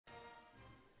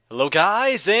Hello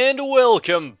guys, and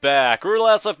welcome back. Where we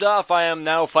last left off, I am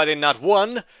now fighting not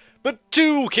one, but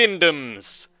two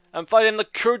kingdoms. I'm fighting the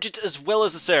Khergit as well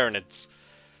as the Sarranids.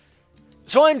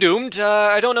 So I'm doomed.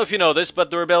 I don't know if you know this,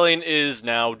 but the rebellion is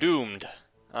now doomed.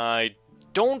 I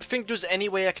don't think there's any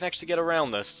way I can actually get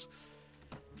around this.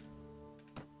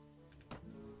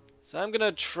 So I'm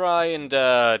gonna try and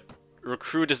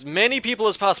recruit as many people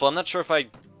as possible. I'm not sure if I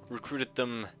recruited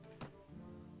them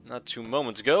not 2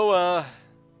 moments ago.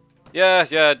 Yeah,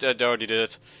 I already did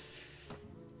it.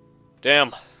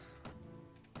 Damn.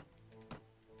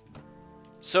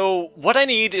 So, what I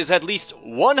need is at least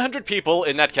 100 people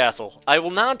in that castle. I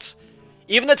will not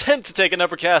even attempt to take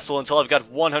another castle until I've got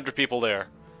 100 people there.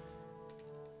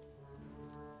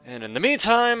 And in the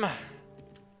meantime,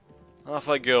 off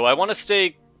I go. I want to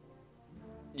stay...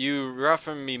 You're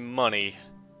offering me money.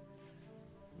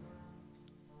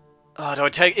 Oh, do I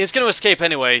take... It's going to escape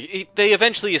anyway. They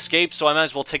eventually escape, so I might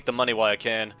as well take the money while I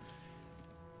can.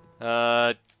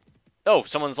 Oh,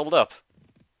 someone's leveled up.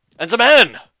 And it's a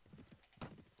man!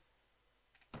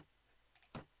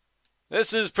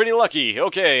 This is pretty lucky.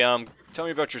 Okay, tell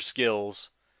me about your skills.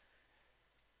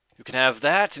 You can have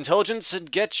that, intelligence, and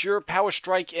get your power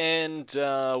strike, and,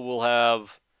 we'll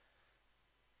have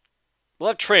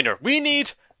trainer. We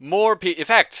need more in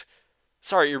fact...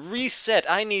 Sorry, reset.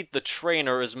 I need the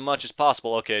trainer as much as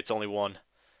possible. Okay, it's only one.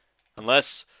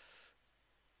 Unless...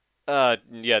 yeah,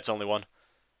 it's only one.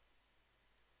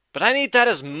 But I need that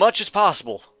as much as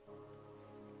possible.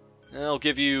 I'll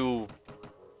give you...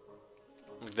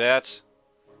 like that.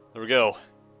 There we go.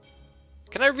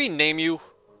 Can I rename you,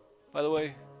 by the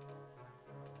way?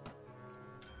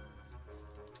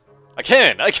 I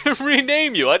can! I can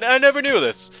rename you! I never knew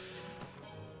this!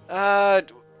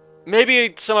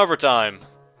 Maybe some other time.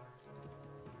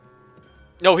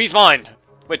 No, he's mine.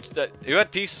 Wait, are you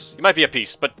at peace? You might be at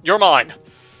peace, but you're mine.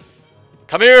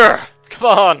 Come here! Come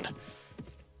on!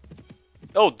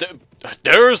 Oh,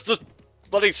 there's the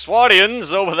bloody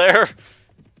Swadians over there.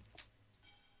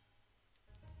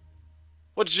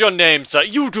 What's your name, sir?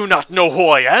 You do not know who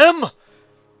I am?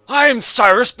 I am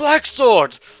Cyrus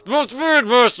Blacksword, the most feared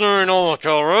mercenary in all of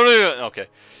Khergit. Okay.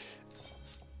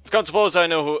 Can't suppose I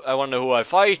want to know who I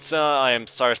fight. I am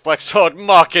Cyrus Blacksword.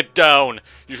 Mark it down.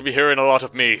 You should be hearing a lot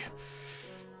of me.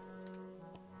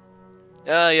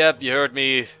 Yep, you heard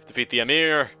me. Defeat the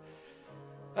Emir.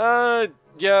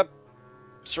 Yep.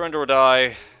 Surrender or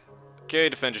die. Okay,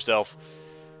 defend yourself.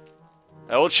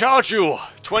 I will charge you.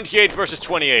 28 versus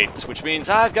 28, which means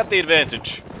I've got the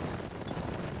advantage.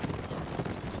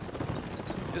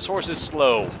 This horse is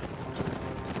slow.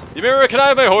 Emir, can I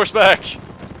have my horse back?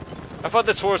 I thought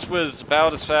this horse was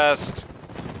about as fast.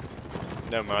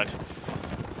 Never mind.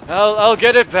 I'll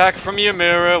get it back from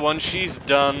Ymira once she's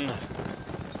done.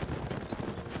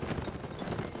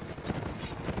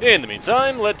 In the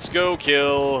meantime, let's go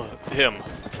kill him.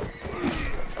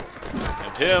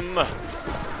 And him.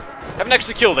 Haven't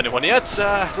actually killed anyone yet.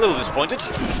 A little disappointed.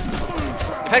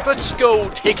 In fact, let's just go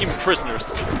take him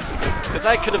prisoners. Because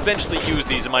I could eventually use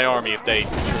these in my army if they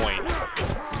join.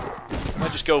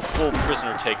 Might just go full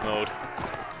prisoner take mode.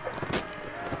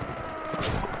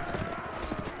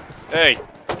 Hey,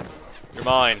 you're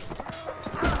mine.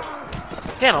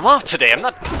 Damn, I'm off today. I'm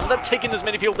not taking as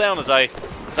many people down as I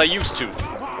used to.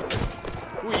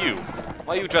 Who are you?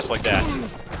 Why are you dressed like that?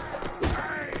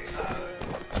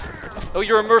 Oh,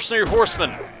 you're a mercenary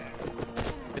horseman.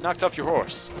 You knocked off your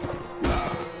horse.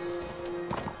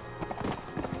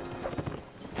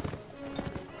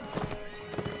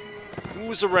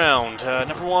 Who's around?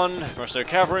 Number one, mercenary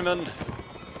cavalryman.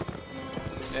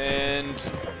 And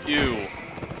you.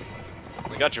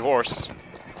 We got your horse.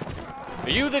 Are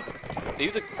you the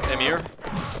Emir?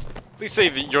 Please say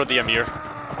that you're the Emir.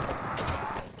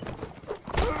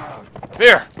 Come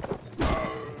here!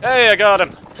 Hey, I got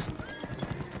him!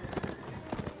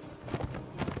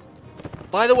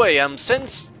 By the way,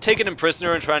 since taking him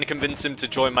prisoner and trying to convince him to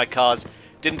join my cause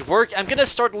didn't work, I'm gonna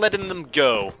start letting them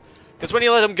go. Because when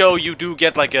you let them go, you do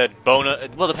get, like, a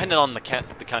bonus... Well, depending on the kind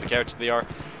of character they are.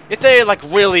 If they're, like,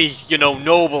 really, you know,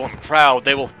 noble and proud,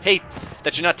 they will hate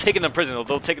that you're not taking them prisoner.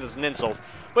 They'll take it as an insult.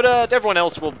 But, everyone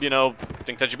else will, you know,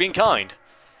 think that you're being kind.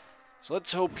 So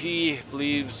let's hope he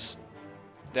believes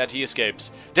that he escapes.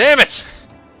 Damn it!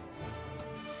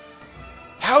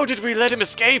 How did we let him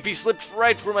escape? He slipped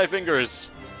right through my fingers.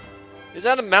 Is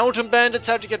that a mountain bandits?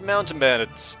 How'd you get mountain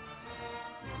bandits?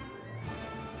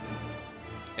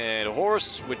 And a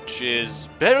horse, which is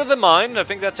better than mine. I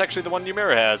think that's actually the one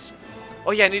Ymira has.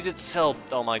 Oh yeah, I needed to sell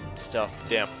all my stuff.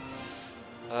 Damn.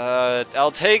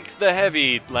 I'll take the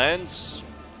heavy lance.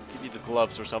 Give you the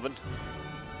gloves or something.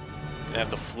 I have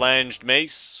the flanged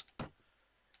mace.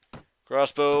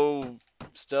 Crossbow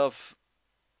stuff.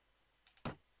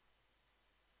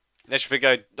 I should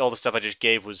think all the stuff I just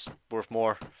gave was worth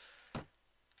more.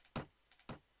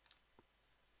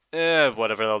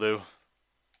 Whatever, they'll do.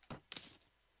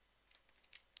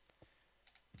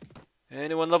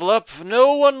 Anyone level up?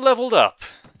 No one leveled up.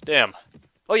 Damn.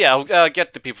 Oh yeah, I'll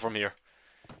get the people from here.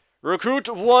 Recruit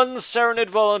 1 Sarranid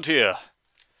volunteer.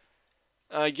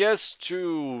 I guess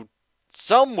to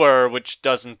somewhere which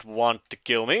doesn't want to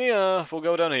kill me. We'll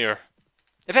go down here.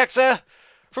 In fact,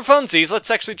 for funsies,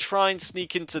 let's actually try and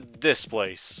sneak into this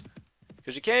place.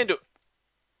 Because you can do...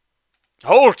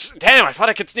 Oh, damn, I thought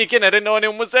I could sneak in. I didn't know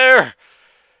anyone was there.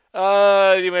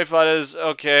 You may fight us.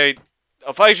 Okay.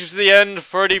 I'll fight you to the end.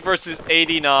 30 versus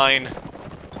 89.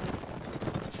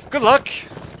 Good luck.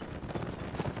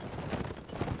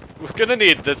 We're gonna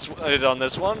need this on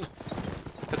this one.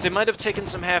 Because they might have taken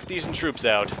some half-decent troops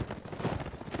out.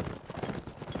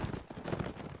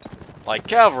 Like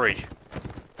cavalry.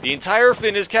 The entire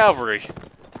Finn is cavalry.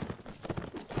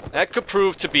 That could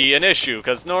prove to be an issue,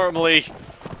 because normally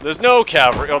there's no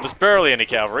cavalry, or there's barely any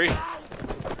cavalry.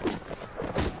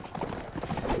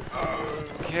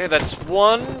 Okay, that's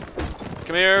one.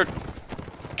 Come here.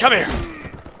 Come here!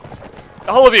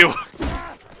 All of you!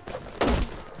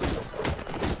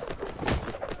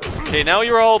 Okay, now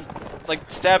you're all,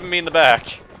 like, stabbing me in the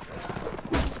back.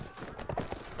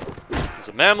 There's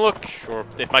a Mamluk, or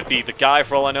it might be the guy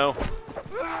for all I know.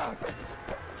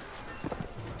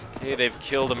 Okay, they've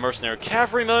killed a mercenary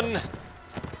cavalryman,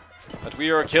 but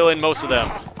we are killing most of them.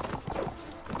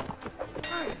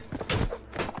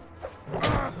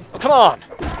 Oh, come on!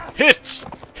 Hit!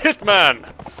 Hitman!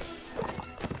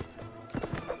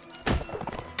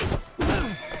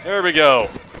 There we go.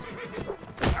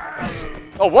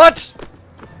 Oh, what?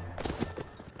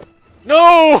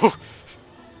 No!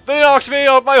 They knocked me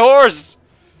off my horse!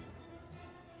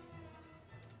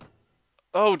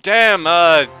 Oh, damn,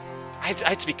 I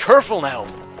had to be careful now.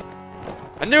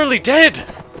 I'm nearly dead!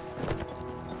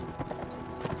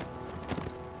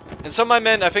 And some of my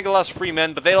men, I think I lost 3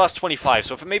 men, but they lost 25,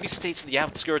 so if it maybe stays to the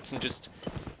outskirts and just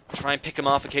try and pick them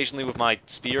off occasionally with my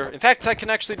spear. In fact, I can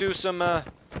actually do some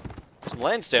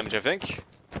lance damage, I think.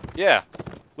 Yeah.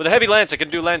 With a heavy lance, I can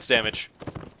do lance damage.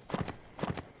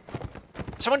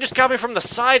 Someone just got me from the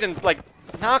side and, like,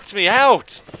 knocked me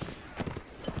out!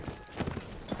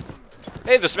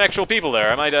 Hey, there's some actual people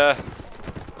there. I might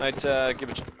give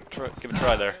it a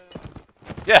try there.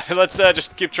 Yeah, let's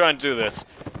just keep trying to do this.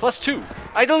 +2.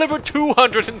 I delivered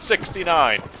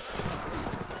 269.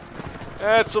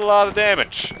 That's a lot of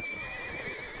damage.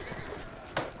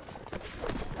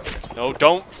 No,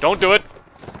 don't do it.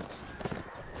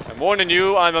 I'm warning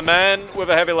you, I'm a man with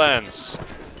a heavy lance.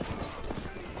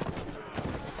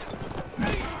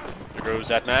 There goes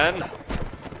that man.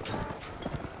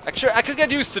 Actually, I could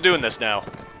get used to doing this now.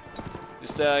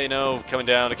 Just, you know, coming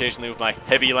down occasionally with my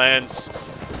heavy lance.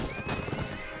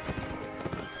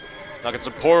 Knocking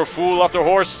some poor fool off their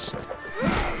horse.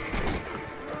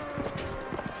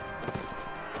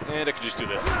 And I can just do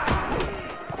this.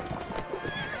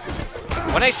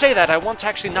 When I say that, I want to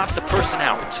actually knock the person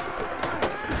out.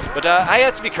 But I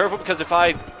have to be careful because if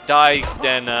I die,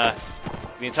 then the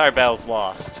entire battle's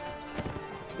lost.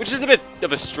 Which is a bit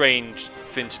of a strange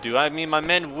thing to do. I mean, my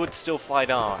men would still fight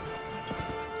on.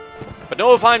 But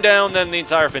no, if I'm down, then the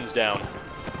entire Finn's down.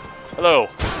 Hello.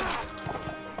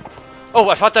 Oh,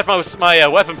 I thought that was my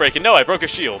weapon breaking. No, I broke a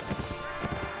shield.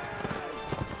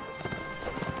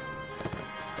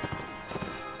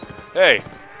 Hey.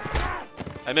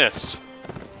 I missed.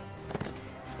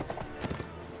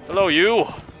 Hello, you.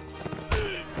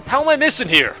 How am I missing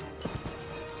here?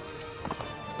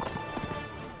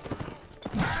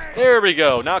 There we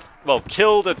go. Not well,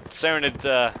 killed a Sarranid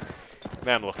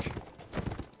Mamluk.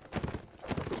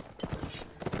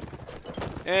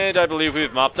 And I believe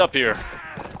we've mopped up here.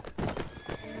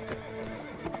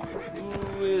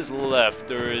 Who is left?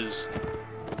 There is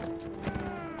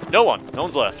no one. No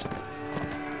one's left.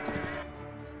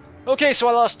 Okay, so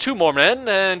I lost 2 more men,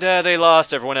 and they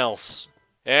lost everyone else.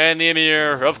 And the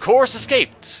Emir, of course,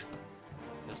 escaped.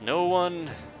 There's no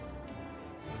one...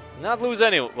 Not lose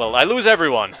anyone. Well, I lose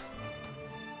everyone.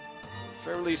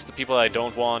 For at least the people I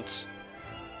don't want.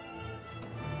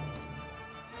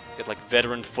 Get, like,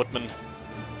 veteran footmen.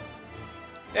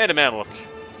 And a Mamluk.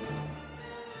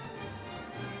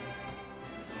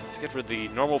 Get rid of the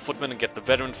normal footman and get the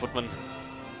veteran footman.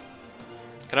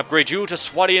 Can upgrade you to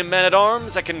Swadian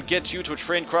man-at-arms. I can get you to a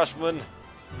trained crossbowman.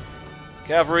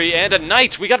 Cavalry and a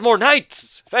knight! We got more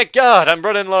knights! Thank God, I'm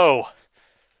running low.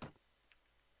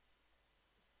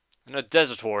 And a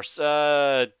desert horse.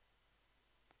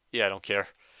 Yeah, I don't care.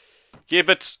 Keep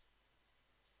it.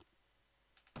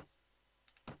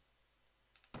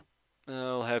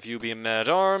 I'll have you be a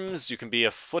man-at-arms. You can be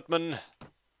a footman.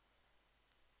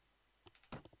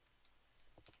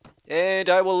 And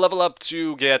I will level up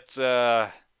to get,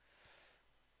 let's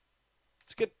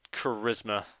get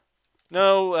charisma.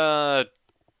 No,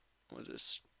 what is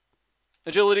this?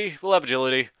 Agility. We'll have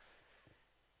agility.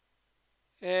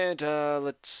 And,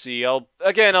 let's see. I'll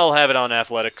have it on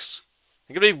athletics.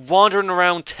 I'm gonna be wandering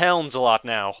around towns a lot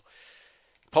now.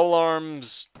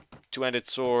 Polearms, two-handed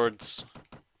swords.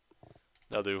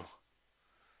 That'll do.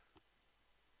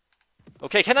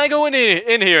 Okay, can I go in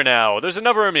here now? There's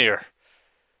another Emir.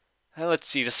 Let's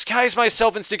see. Disguise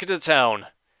myself and sneak into the town.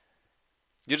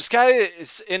 You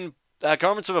disguise in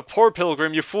garments of a poor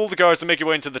pilgrim. You fool the guards and make your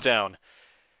way into the town.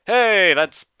 Hey,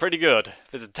 that's pretty good.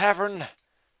 If it's a tavern,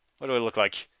 what do I look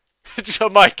like? Oh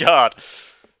my god.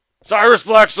 Cyrus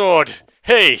Blacksword!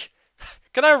 Hey!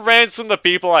 Can I ransom the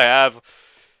people I have?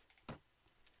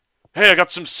 Hey, I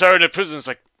got some Sarranid prisoners.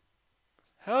 Like,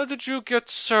 how did you get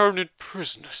Sarranid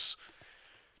prisoners?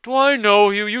 Do I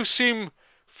know you? You seem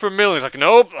familiar. He's like,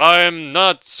 nope, I'm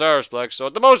not Cyrus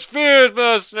Blacksword, the most feared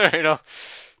mercenary, you know.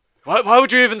 Why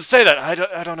would you even say that?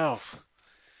 I don't know.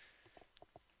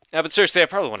 Yeah, but seriously, I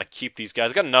probably want to keep these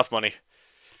guys. I got enough money.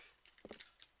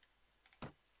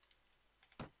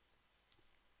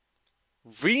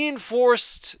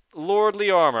 Reinforced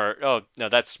lordly armor. Oh, no,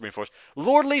 that's reinforced.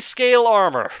 Lordly scale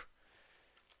armor.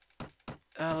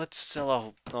 Let's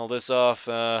sell all this off.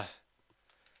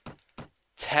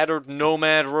 Tattered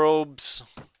nomad robes.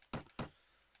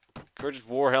 Khergit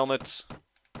war helmet.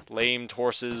 Lamed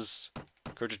horses.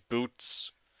 Khergit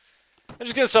boots. I'm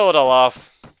just gonna sell it all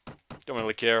off. Don't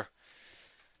really care.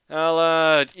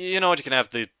 I'll, you know what, you can have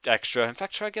the extra. In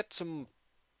fact, try to get some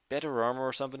better armor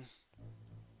or something.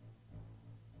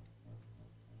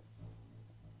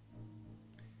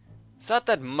 It's not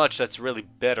that much that's really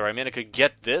better. I mean, I could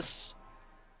get this.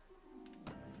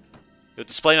 It'll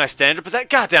display my standard, but that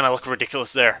goddamn, I look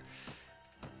ridiculous there.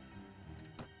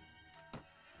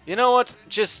 You know what?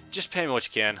 Just pay me what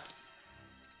you can.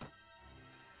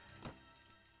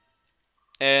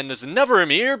 And there's another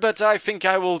Emir, but I think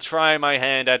I will try my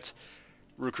hand at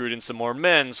recruiting some more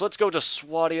men. So let's go to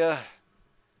Swadia.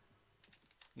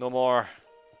 No more.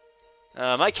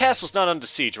 My castle's not under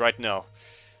siege right now.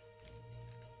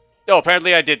 Oh,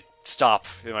 apparently I did stop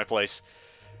in my place.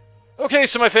 Okay,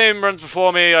 so my fame runs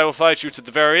before me. I will fight you to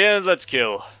the very end. Let's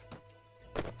kill.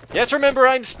 Yes, remember,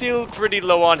 I'm still pretty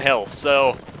low on health,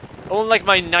 so only like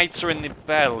my knights are in the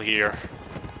battle here.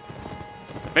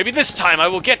 Maybe this time I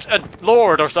will get a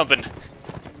lord or something.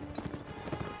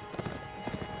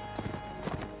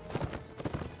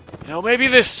 You know, maybe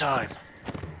this time.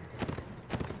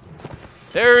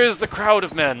 There is the crowd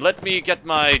of men. Let me get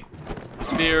my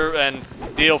spear and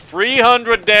deal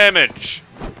 300 damage.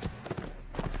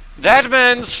 That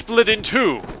man split in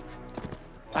two.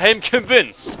 I am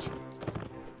convinced.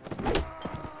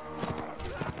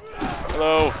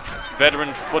 Hello,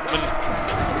 veteran footman.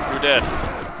 You're dead.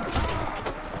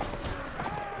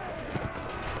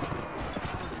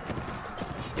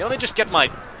 You know, let me just get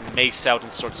my mace out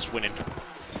and start swinging.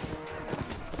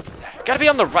 Gotta be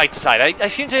on the right side. I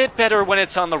seem to hit better when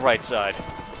it's on the right side.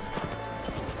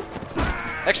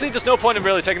 Actually, there's no point in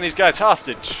really taking these guys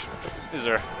hostage, is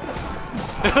there?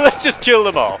 Let's just kill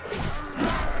them all.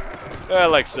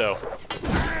 Like so.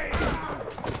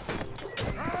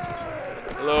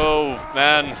 Hello,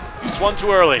 man. You swung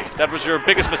too early. That was your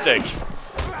biggest mistake.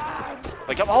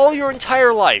 Like, all your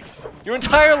entire life. Your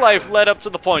entire life led up to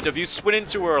the point of you swinging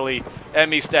too early and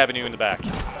me stabbing you in the back.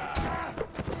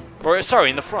 Or,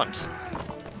 sorry, in the front.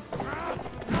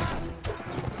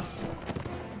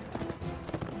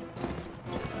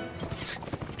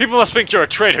 People must think you're a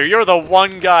traitor. You're the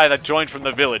one guy that joined from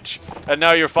the village. And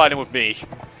now you're fighting with me.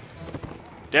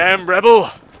 Damn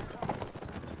rebel!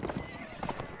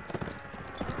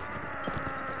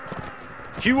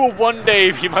 You will one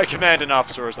day be my commanding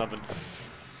officer or something.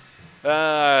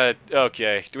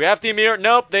 Okay. Do we have the Emir?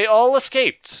 Nope, they all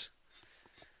escaped.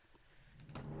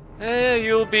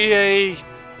 You'll be a...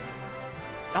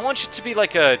 I want you to be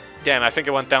like a... Damn, I think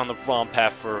I went down the wrong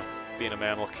path for being a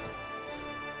Mamluk.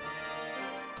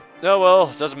 Oh well,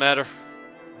 it doesn't matter.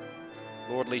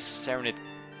 Lordly Sarranid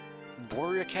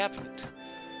warrior captain.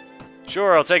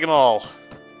 Sure, I'll take them all.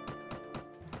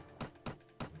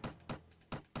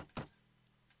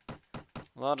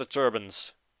 A lot of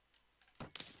turbans.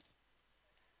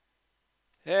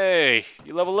 Hey,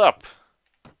 you leveled up.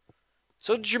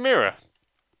 So did Jamira.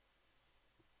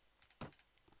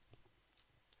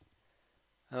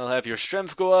 I'll have your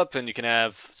strength go up, and you can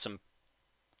have some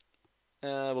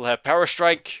We'll have Power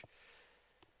Strike.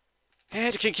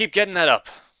 And you can keep getting that up.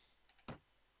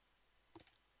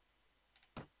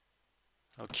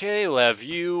 Okay, we'll have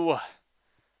you.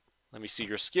 Let me see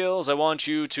your skills. I want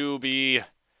you to be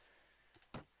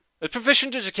as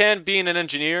proficient as you can being an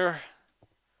engineer.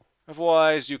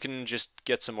 Otherwise, you can just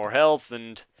get some more health,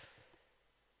 and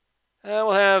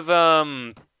we'll have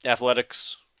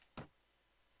athletics.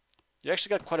 You actually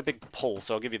got quite a big pull,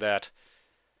 so I'll give you that.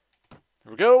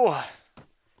 There we go.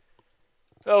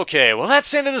 Okay, well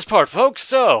that's the end of this part, folks.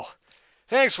 So,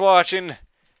 thanks for watching.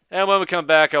 And when we come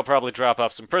back, I'll probably drop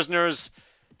off some prisoners.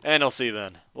 And I'll see you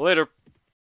then. Later.